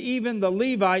 and even the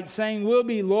Levites saying we'll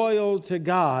be loyal to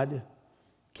God,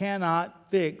 cannot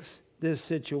fix this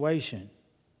situation.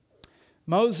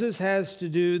 Moses has to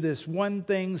do this one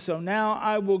thing, so now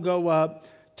I will go up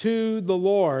to the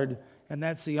Lord, and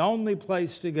that's the only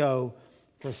place to go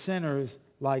for sinners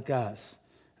like us.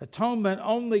 Atonement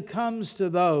only comes to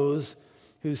those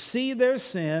who see their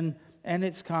sin and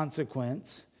its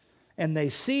consequence, and they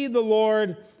see the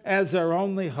Lord as their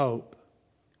only hope.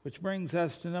 Which brings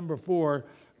us to number 4,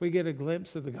 we get a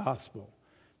glimpse of the gospel.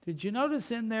 Did you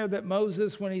notice in there that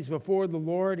Moses, when he's before the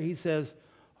Lord, he says,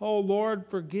 oh Lord,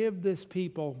 forgive this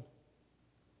people.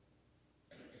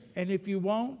 And if you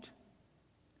won't,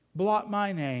 blot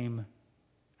my name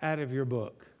out of your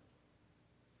book.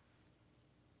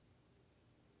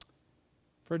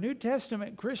 For New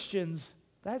Testament Christians,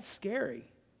 that's scary.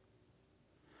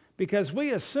 Because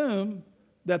we assume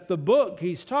that the book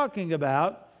he's talking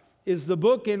about is the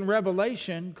book in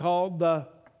Revelation called the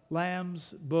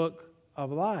Lamb's Book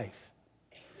of Life.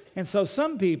 And so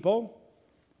some people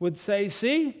would say,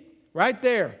 see, right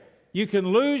there, you can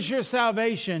lose your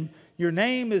salvation. Your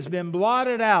name has been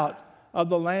blotted out of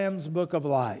the Lamb's Book of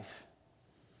Life.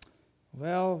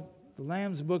 Well, the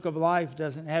Lamb's Book of Life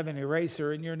doesn't have an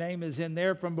eraser, and your name is in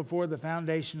there from before the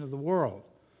foundation of the world.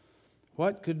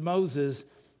 What could Moses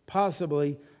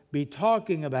possibly be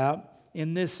talking about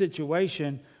in this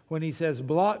situation when he says,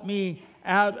 blot me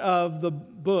out of the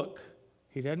book?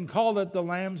 He doesn't call it the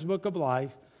Lamb's Book of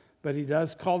Life, but he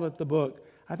does call it the book.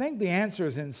 I think the answer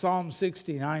is in Psalm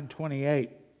 69:28.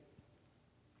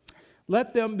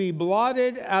 Let them be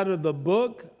blotted out of the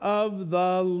book of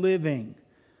the living.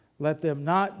 Let them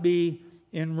not be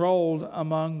enrolled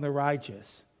among the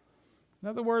righteous. In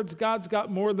other words, God's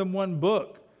got more than one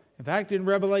book. In fact, in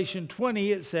Revelation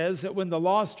 20, it says that when the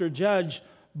lost are judged,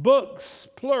 books,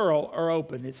 plural, are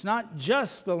opened. It's not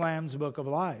just the Lamb's Book of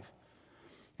Life.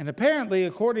 And apparently,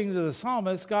 according to the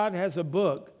psalmist, God has a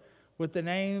book with the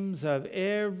names of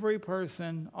every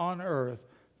person on earth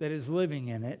that is living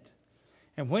in it.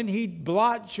 And when He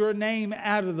blots your name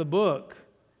out of the book,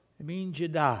 it means you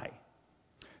die.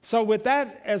 So with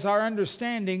that as our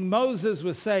understanding, Moses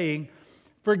was saying,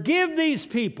 forgive these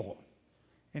people.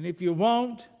 And if you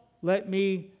won't, let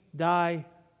me die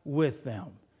with them.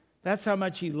 That's how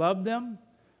much he loved them.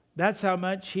 That's how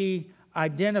much he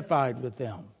identified with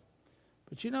them.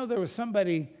 But you know, there was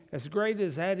somebody, as great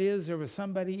as that is, there was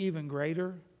somebody even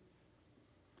greater.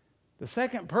 The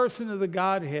second person of the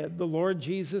Godhead, the Lord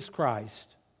Jesus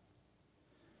Christ.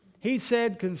 He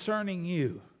said concerning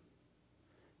you,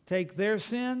 take their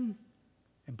sin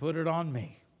and put it on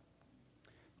me.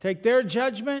 Take their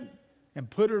judgment and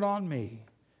put it on me.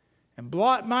 And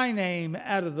blot my name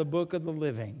out of the book of the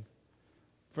living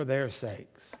for their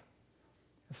sakes.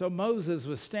 So Moses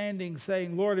was standing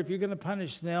saying, Lord, if you're going to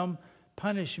punish them,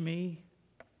 punish me.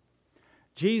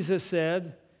 Jesus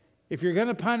said, if you're going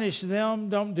to punish them,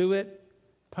 don't do it.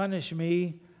 Punish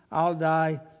me. I'll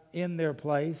die in their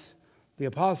place. The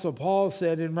Apostle Paul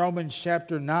said in Romans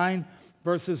chapter 9,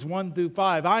 verses 1 through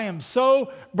 5, I am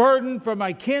so burdened for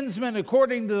my kinsmen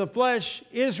according to the flesh,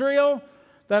 Israel,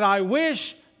 that I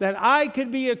wish that I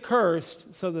could be accursed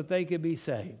so that they could be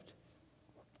saved.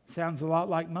 Sounds a lot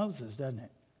like Moses, doesn't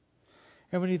it?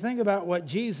 And when you think about what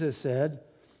Jesus said,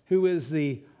 who is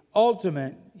the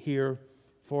ultimate here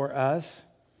for us,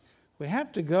 we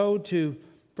have to go to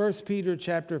 1 Peter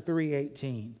chapter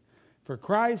 3:18. For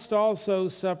Christ also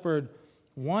suffered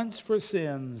once for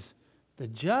sins, the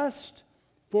just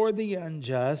for the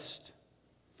unjust,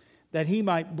 that he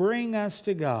might bring us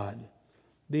to God,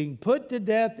 being put to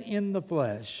death in the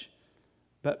flesh,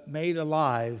 but made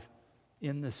alive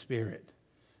in the Spirit.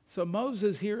 So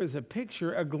Moses here is a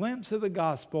picture, a glimpse of the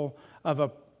gospel of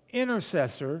an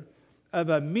intercessor, of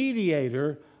a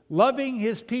mediator, loving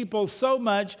his people so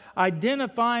much,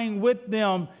 identifying with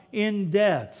them in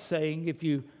death, saying, if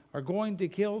you are going to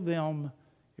kill them,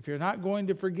 if you're not going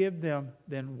to forgive them,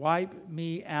 then wipe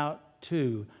me out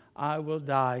too. I will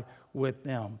die with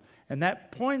them. And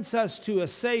that points us to a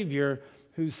Savior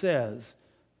who says,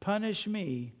 punish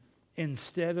me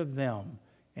instead of them.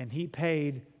 And he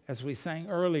paid, as we sang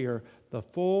earlier, the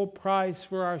full price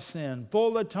for our sin.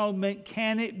 Full atonement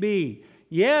can it be?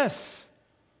 Yes,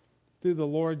 through the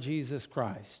Lord Jesus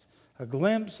Christ. A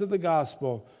glimpse of the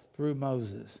gospel through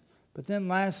Moses. But then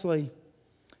lastly,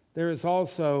 there is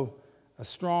also a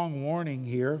strong warning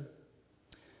here.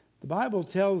 The Bible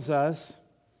tells us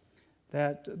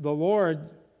that the Lord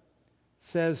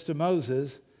says to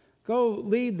Moses, go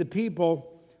lead the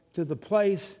people to the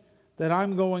place that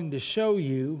I'm going to show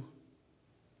you.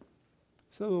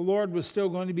 So the Lord was still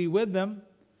going to be with them.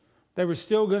 They were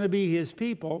still going to be his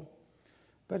people.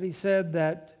 But he said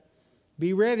that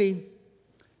be ready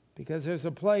because there's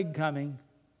a plague coming.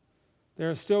 There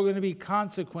are still going to be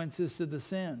consequences to the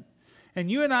sin. And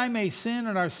you and I may sin,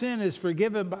 and our sin is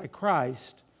forgiven by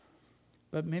Christ,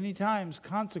 but many times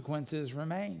consequences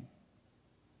remain.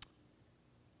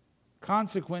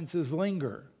 Consequences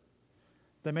linger.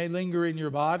 They may linger in your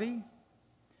body.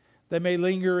 They may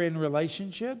linger in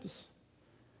relationships.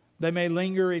 They may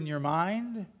linger in your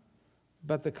mind,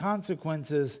 but the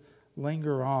consequences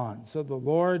linger on. So the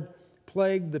Lord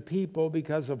plagued the people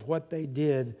because of what they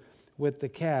did with the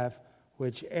calf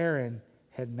which Aaron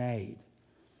had made.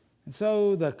 And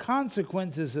so the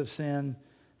consequences of sin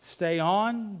stay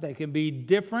on. They can be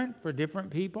different for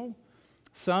different people.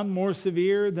 Some more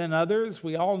severe than others.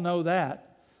 We all know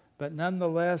that. But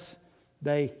nonetheless,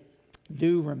 they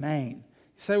do remain.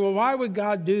 You say, well, why would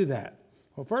God do that?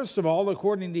 Well, first of all,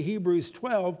 according to Hebrews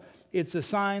 12, it's a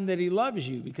sign that he loves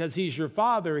you. Because he's your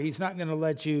father, he's not going to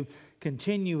let you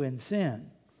continue in sin.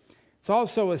 It's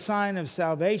also a sign of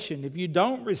salvation. If you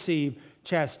don't receive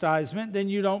chastisement, then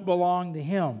you don't belong to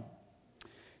him.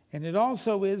 And it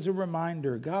also is a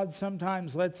reminder. God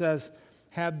sometimes lets us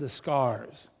have the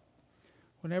scars.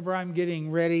 Whenever I'm getting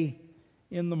ready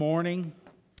in the morning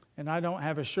and I don't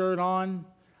have a shirt on,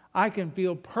 I can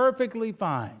feel perfectly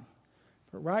fine.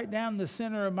 But right down the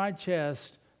center of my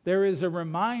chest, there is a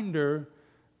reminder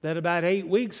that about 8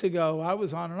 weeks ago I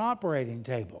was on an operating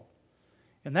table.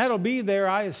 And that'll be there,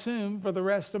 I assume, for the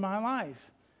rest of my life.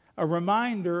 A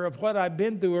reminder of what I've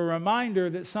been through, a reminder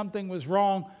that something was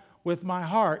wrong with my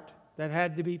heart that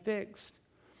had to be fixed.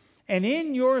 And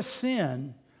in your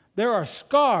sin, there are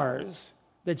scars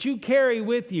that you carry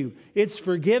with you. It's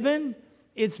forgiven,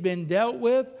 it's been dealt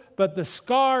with, but the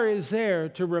scar is there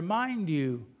to remind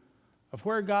you of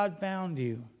where God found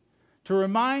you, to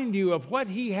remind you of what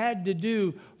he had to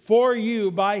do for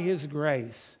you by his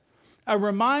grace. A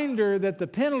reminder that the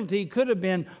penalty could have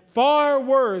been far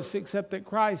worse, except that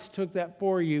Christ took that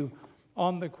for you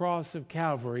on the cross of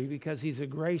Calvary because he's a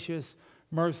gracious,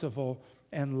 merciful,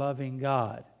 and loving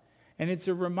God. And it's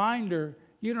a reminder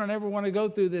you don't ever want to go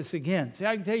through this again. See,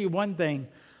 I can tell you one thing.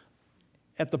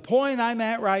 At the point I'm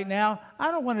at right now,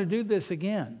 I don't want to do this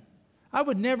again. I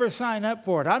would never sign up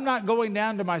for it. I'm not going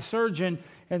down to my surgeon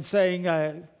and saying,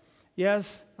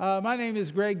 yes, my name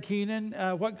is Greg Keenan.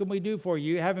 What can we do for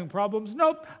you? Having problems?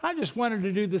 Nope, I just wanted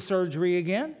to do the surgery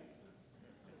again.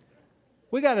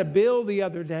 We got a bill the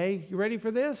other day. You ready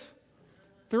for this?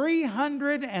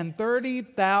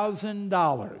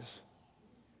 $330,000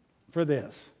 for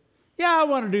this. Yeah, I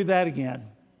want to do that again.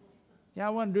 Yeah,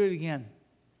 I want to do it again.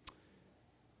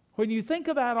 When you think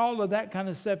about all of that kind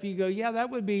of stuff, you go, yeah, that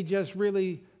would be just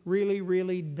really, really,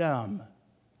 really dumb.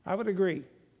 I would agree.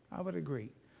 I would agree.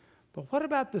 But what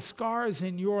about the scars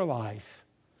in your life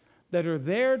that are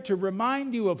there to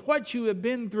remind you of what you have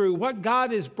been through, what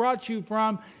God has brought you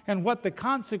from, and what the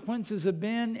consequences have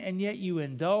been, and yet you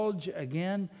indulge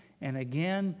again and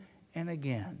again and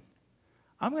again?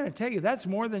 I'm going to tell you, that's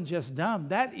more than just dumb.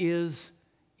 That is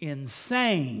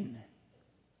insane.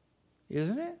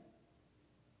 Isn't it?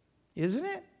 Isn't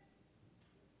it?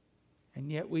 And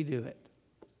yet we do it.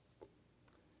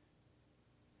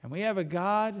 And we have a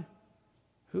God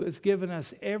who has given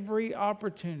us every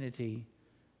opportunity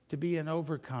to be an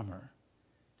overcomer.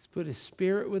 He's put His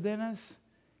Spirit within us.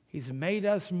 He's made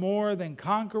us more than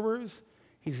conquerors.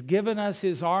 He's given us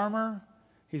His armor.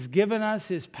 He's given us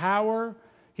His power.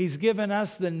 He's given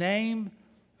us the name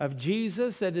of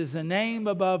Jesus that is the name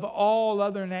above all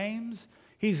other names.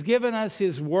 He's given us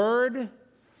His Word.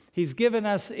 He's given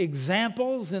us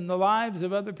examples in the lives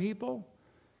of other people.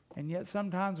 And yet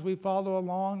sometimes we follow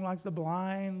along like the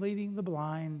blind leading the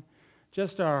blind,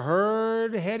 just a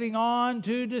herd heading on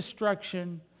to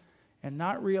destruction and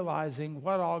not realizing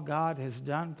what all God has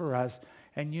done for us.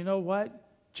 And you know what?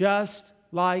 Just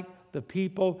like the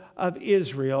people of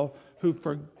Israel who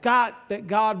forgot that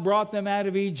God brought them out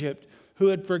of Egypt, who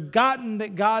had forgotten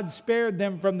that God spared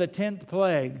them from the 10th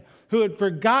plague, who had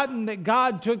forgotten that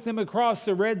God took them across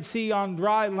the Red Sea on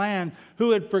dry land,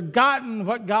 who had forgotten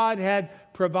what God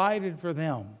had provided for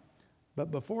them.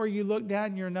 But before you look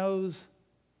down your nose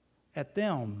at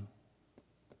them,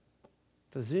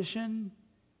 physician,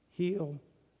 heal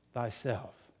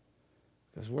thyself.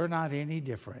 Because we're not any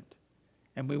different.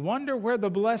 And we wonder where the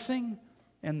blessing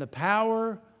and the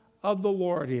power of the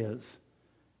Lord is.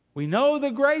 We know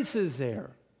the grace is there.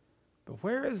 But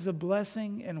where is the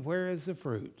blessing and where is the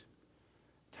fruit?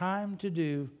 Time to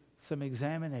do some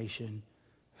examination.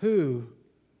 Who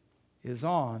is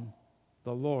on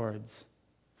the Lord's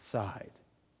side?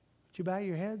 Would you bow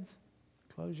your heads?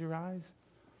 Close your eyes.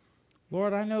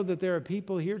 Lord, I know that there are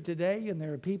people here today and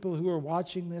there are people who are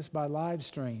watching this by live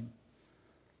stream.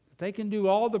 They can do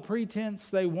all the pretense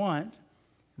they want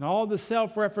and all the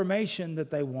self-reformation that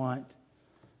they want,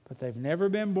 but they've never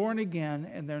been born again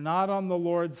and they're not on the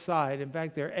Lord's side. In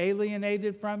fact, they're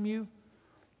alienated from you.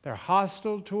 They're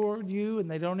hostile toward you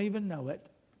and they don't even know it.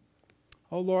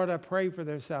 Oh Lord, I pray for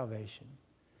their salvation.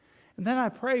 And then I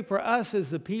pray for us as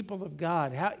the people of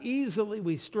God, how easily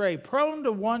we stray. Prone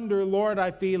to wonder, Lord, I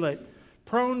feel it.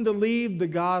 Prone to leave the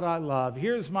God I love.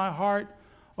 Here's my heart.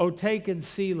 Oh, take and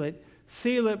seal it.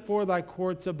 Seal it for thy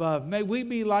courts above. May we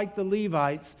be like the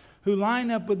Levites who line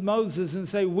up with Moses and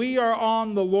say, we are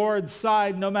on the Lord's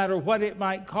side no matter what it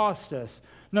might cost us.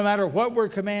 No matter what we're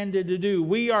commanded to do.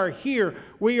 We are here.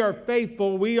 We are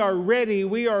faithful. We are ready.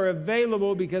 We are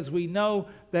available because we know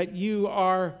that you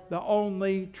are the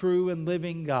only true and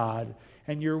living God.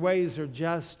 And your ways are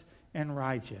just and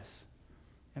righteous.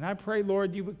 And I pray,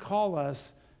 Lord, you would call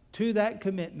us to that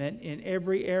commitment in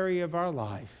every area of our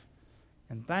life.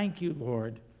 And thank you,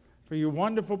 Lord, for your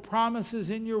wonderful promises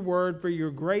in your word, for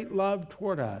your great love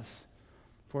toward us.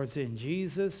 For it's in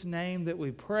Jesus' name that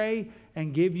we pray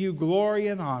and give you glory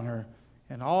and honor.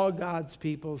 And all God's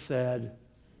people said,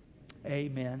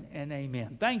 amen and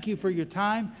amen. Thank you for your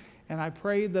time. And I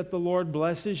pray that the Lord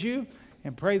blesses you.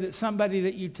 And pray that somebody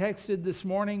that you texted this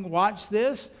morning watch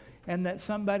this. And that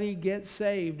somebody gets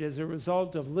saved as a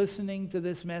result of listening to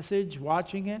this message,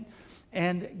 watching it,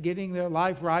 and getting their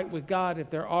life right with God if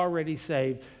they're already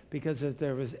saved. Because if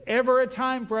there was ever a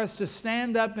time for us to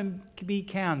stand up and be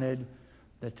counted,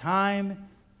 the time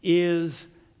is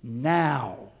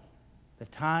now. The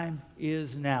time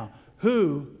is now.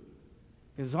 Who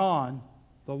is on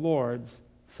the Lord's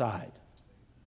side?